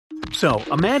So,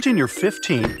 imagine you're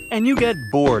 15 and you get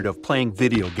bored of playing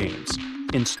video games.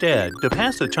 Instead, to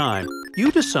pass the time,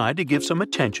 you decide to give some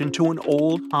attention to an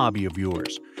old hobby of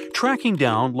yours, tracking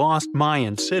down lost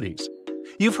Mayan cities.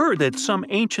 You've heard that some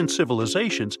ancient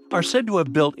civilizations are said to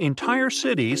have built entire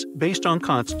cities based on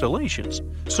constellations,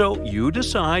 so you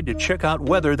decide to check out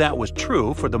whether that was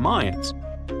true for the Mayans.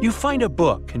 You find a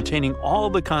book containing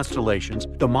all the constellations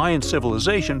the Mayan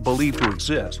civilization believed to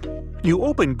exist. You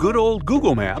open good old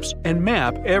Google Maps and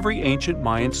map every ancient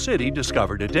Mayan city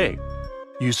discovered to date.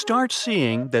 You start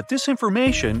seeing that this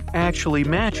information actually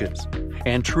matches.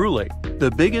 And truly,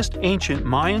 the biggest ancient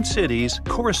Mayan cities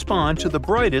correspond to the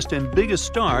brightest and biggest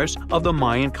stars of the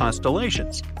Mayan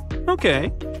constellations.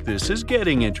 Okay, this is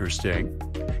getting interesting.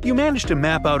 You manage to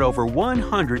map out over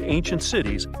 100 ancient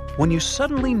cities when you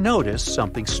suddenly notice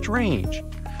something strange.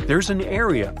 There's an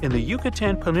area in the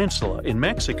Yucatan Peninsula in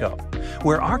Mexico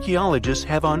where archaeologists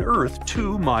have unearthed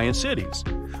 2 Mayan cities.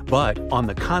 But on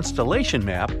the constellation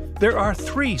map, there are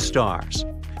 3 stars.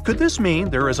 Could this mean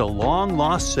there is a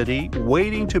long-lost city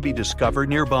waiting to be discovered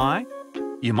nearby?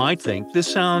 You might think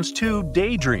this sounds too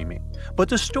daydreaming, but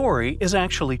the story is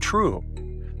actually true.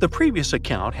 The previous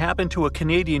account happened to a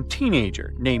Canadian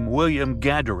teenager named William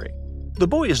Gadoury. The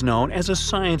boy is known as a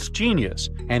science genius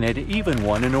and had even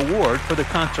won an award for the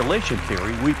constellation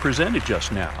theory we presented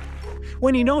just now.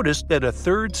 When he noticed that a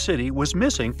 3rd city was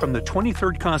missing from the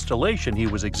 23rd constellation he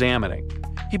was examining,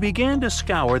 he began to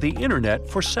scour the internet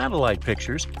for satellite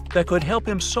pictures that could help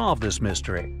him solve this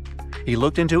mystery. He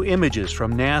looked into images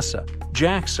from NASA,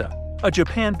 JAXA, a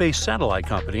Japan-based satellite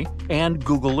company, and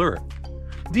Google Earth.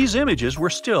 These images were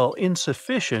still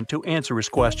insufficient to answer his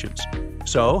questions,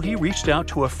 so he reached out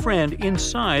to a friend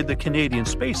inside the Canadian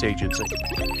Space Agency.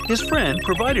 His friend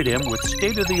provided him with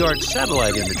state-of-the-art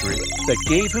satellite imagery that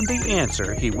gave him the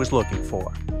answer he was looking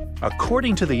for.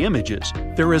 According to the images,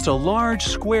 there is a large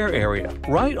square area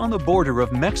right on the border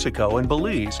of Mexico and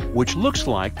Belize, which looks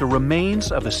like the remains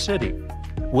of a city.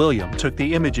 William took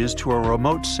the images to a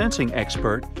remote sensing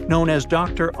expert known as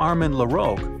Dr. Armand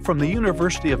Larocque from the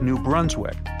University of New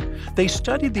Brunswick. They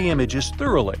studied the images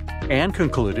thoroughly and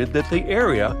concluded that the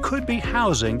area could be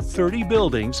housing 30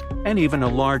 buildings and even a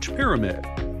large pyramid.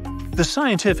 The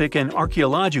scientific and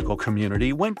archaeological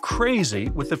community went crazy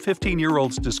with the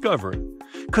 15-year-old's discovery.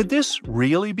 Could this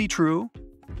really be true?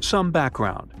 Some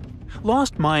background.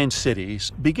 Lost Mayan cities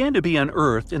began to be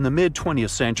unearthed in the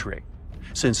mid-20th century.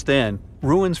 Since then,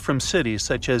 ruins from cities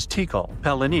such as Tikal,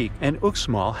 Palenque, and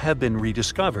Uxmal have been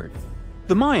rediscovered.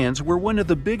 The Mayans were one of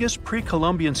the biggest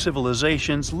pre-Columbian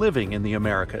civilizations living in the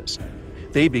Americas.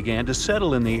 They began to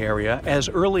settle in the area as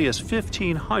early as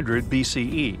 1500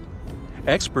 BCE.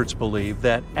 Experts believe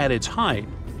that, at its height,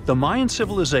 the Mayan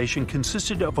civilization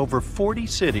consisted of over 40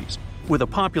 cities, with a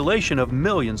population of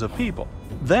millions of people.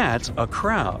 That's a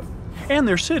crowd. And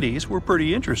their cities were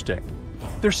pretty interesting.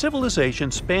 Their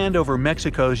civilization spanned over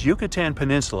Mexico's Yucatan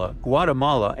Peninsula,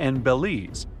 Guatemala, and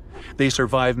Belize. They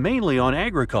survived mainly on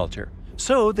agriculture,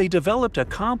 so they developed a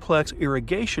complex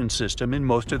irrigation system in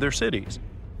most of their cities.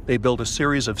 They built a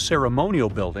series of ceremonial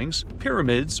buildings,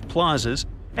 pyramids, plazas,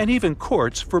 and even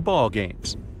courts for ball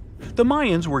games. The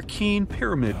Mayans were keen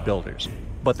pyramid builders,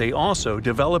 but they also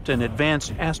developed an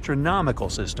advanced astronomical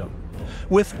system.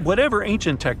 With whatever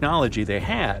ancient technology they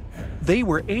had, they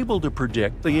were able to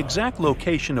predict the exact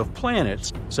location of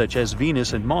planets, such as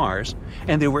Venus and Mars,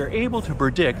 and they were able to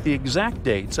predict the exact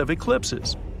dates of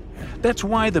eclipses. That's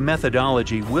why the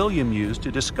methodology William used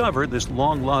to discover this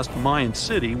long-lost Mayan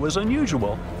city was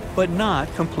unusual, but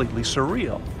not completely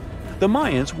surreal. The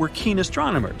Mayans were keen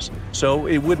astronomers, so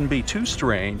it wouldn't be too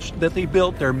strange that they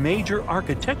built their major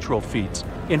architectural feats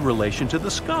in relation to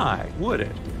the sky, would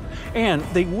it? And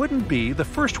they wouldn't be the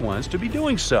first ones to be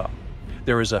doing so.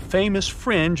 There is a famous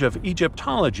fringe of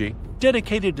Egyptology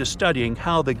dedicated to studying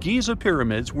how the Giza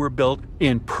pyramids were built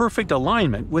in perfect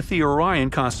alignment with the Orion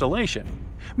constellation,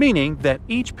 meaning that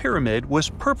each pyramid was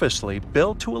purposely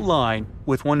built to align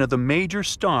with one of the major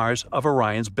stars of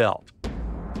Orion's belt.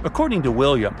 According to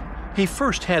William, he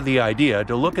first had the idea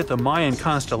to look at the Mayan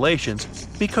constellations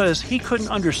because he couldn't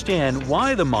understand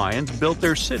why the Mayans built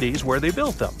their cities where they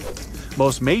built them.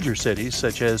 Most major cities,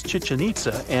 such as Chichen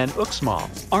Itza and Uxmal,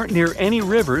 aren't near any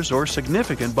rivers or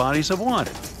significant bodies of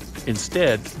water.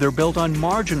 Instead, they're built on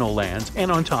marginal lands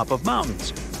and on top of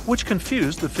mountains, which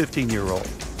confused the 15-year-old.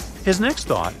 His next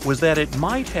thought was that it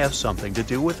might have something to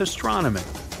do with astronomy.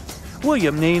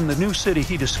 William named the new city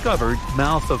he discovered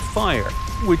Mouth of Fire,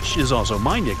 which is also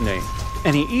my nickname,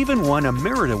 and he even won a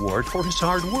merit award for his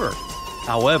hard work.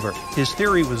 However, his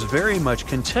theory was very much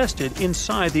contested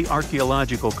inside the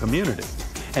archaeological community,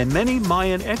 and many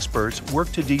Mayan experts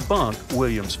work to debunk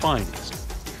William's findings.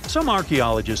 Some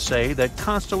archaeologists say that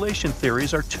constellation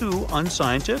theories are too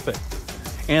unscientific.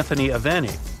 Anthony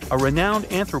Aveni, a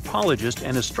renowned anthropologist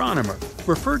and astronomer,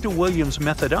 referred to William's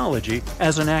methodology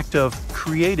as an act of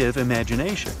creative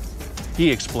imagination.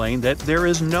 He explained that there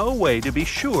is no way to be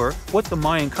sure what the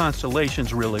Mayan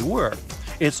constellations really were.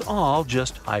 It's all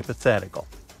just hypothetical.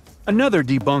 Another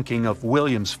debunking of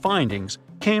William's findings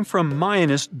came from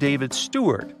Mayanist David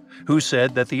Stewart, who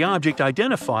said that the object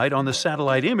identified on the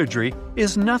satellite imagery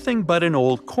is nothing but an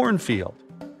old cornfield.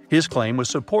 His claim was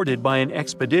supported by an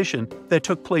expedition that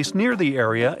took place near the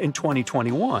area in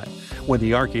 2021, when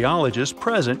the archaeologists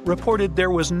present reported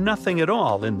there was nothing at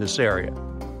all in this area.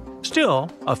 Still,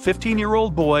 a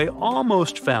 15-year-old boy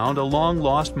almost found a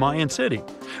long-lost Mayan city,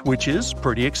 which is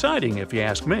pretty exciting if you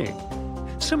ask me.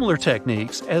 Similar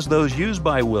techniques as those used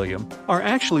by William are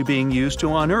actually being used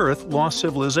to unearth lost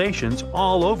civilizations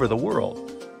all over the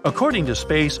world. According to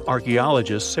space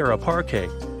archaeologist Sarah Parquet,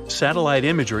 satellite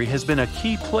imagery has been a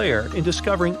key player in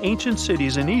discovering ancient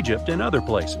cities in Egypt and other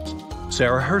places.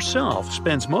 Sarah herself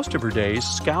spends most of her days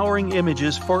scouring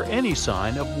images for any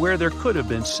sign of where there could have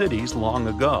been cities long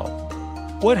ago.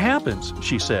 What happens,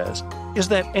 she says, is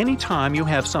that any time you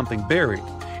have something buried,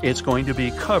 it's going to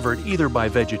be covered either by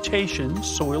vegetation,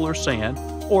 soil or sand,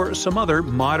 or some other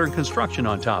modern construction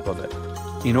on top of it.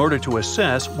 In order to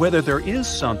assess whether there is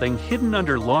something hidden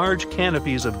under large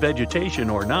canopies of vegetation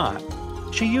or not,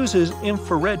 she uses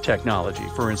infrared technology,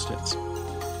 for instance.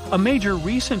 A major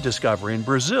recent discovery in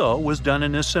Brazil was done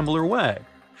in a similar way.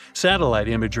 Satellite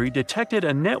imagery detected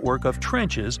a network of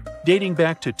trenches dating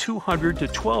back to 200 to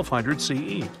 1200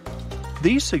 CE.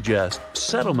 These suggest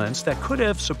settlements that could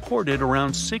have supported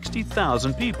around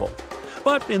 60,000 people.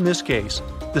 But in this case,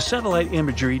 the satellite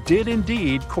imagery did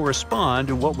indeed correspond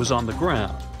to what was on the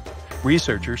ground.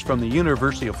 Researchers from the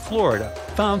University of Florida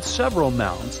found several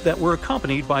mounds that were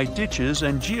accompanied by ditches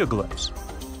and geoglyphs.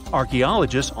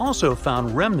 Archaeologists also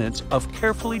found remnants of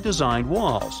carefully designed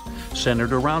walls,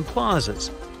 centered around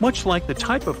plazas, much like the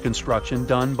type of construction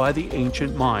done by the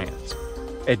ancient Mayans.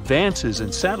 Advances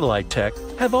in satellite tech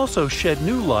have also shed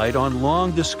new light on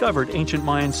long-discovered ancient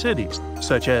Mayan cities,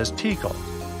 such as Tikal.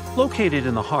 Located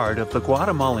in the heart of the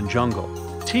Guatemalan jungle,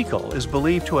 Tikal is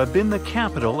believed to have been the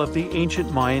capital of the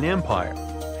ancient Mayan Empire.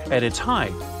 At its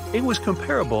height, it was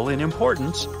comparable in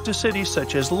importance to cities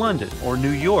such as London or New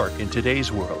York in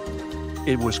today's world.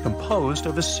 It was composed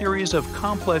of a series of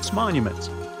complex monuments,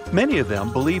 many of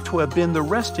them believed to have been the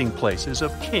resting places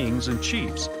of kings and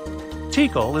chiefs.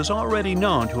 Tikal is already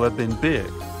known to have been big,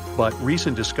 but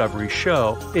recent discoveries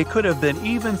show it could have been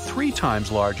even 3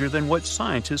 times larger than what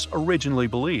scientists originally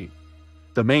believed.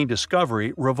 The main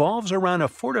discovery revolves around a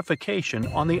fortification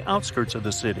on the outskirts of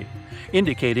the city,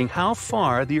 indicating how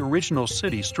far the original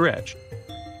city stretched.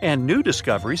 And new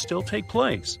discoveries still take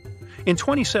place. In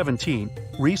 2017,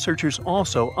 researchers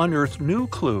also unearthed new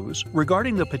clues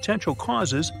regarding the potential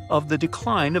causes of the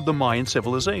decline of the Mayan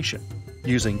civilization.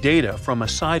 Using data from a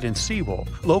site in Sewell,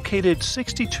 located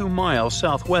 62 miles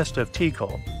southwest of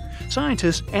Tikal,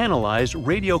 scientists analyzed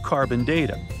radiocarbon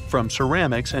data from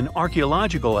ceramics and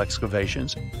archaeological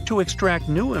excavations to extract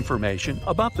new information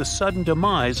about the sudden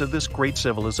demise of this great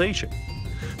civilization.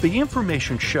 The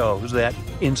information shows that,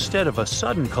 instead of a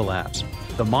sudden collapse,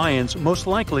 the Mayans most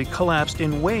likely collapsed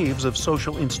in waves of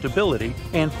social instability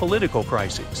and political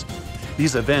crises.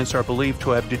 These events are believed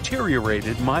to have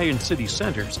deteriorated Mayan city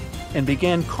centers and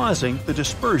began causing the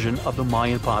dispersion of the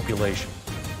Mayan population.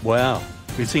 Well,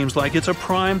 it seems like it's a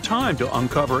prime time to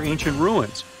uncover ancient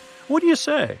ruins. What do you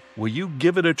say? Will you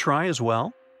give it a try as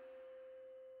well?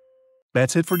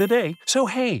 That's it for today. So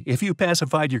hey, if you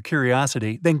pacified your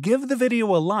curiosity, then give the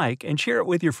video a like and share it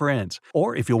with your friends.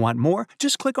 Or if you want more,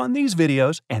 just click on these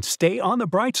videos and stay on the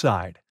bright side.